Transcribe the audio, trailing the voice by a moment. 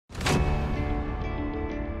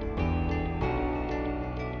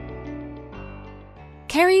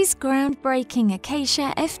Kerry's groundbreaking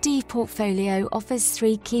Acacia FD portfolio offers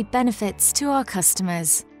 3 key benefits to our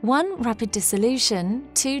customers. 1. Rapid dissolution,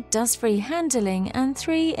 2. Dust-free handling, and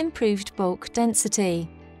 3. Improved bulk density.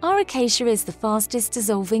 Our Acacia is the fastest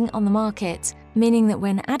dissolving on the market, meaning that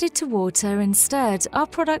when added to water and stirred, our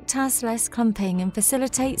product has less clumping and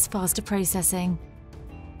facilitates faster processing.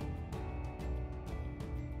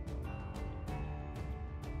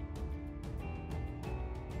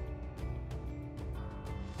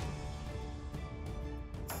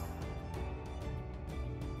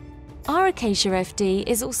 Our Acacia FD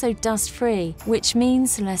is also dust-free, which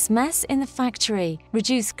means less mess in the factory,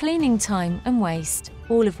 reduced cleaning time and waste,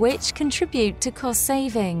 all of which contribute to cost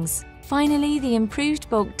savings. Finally, the improved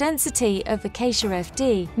bulk density of Acacia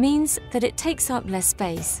FD means that it takes up less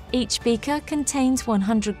space. Each beaker contains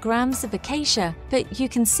 100 grams of Acacia, but you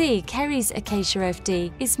can see Kerry's Acacia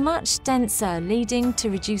FD is much denser, leading to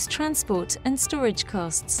reduced transport and storage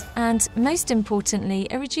costs, and most importantly,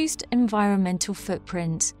 a reduced environmental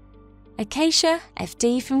footprint. Acacia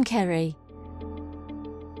FD from Kerry.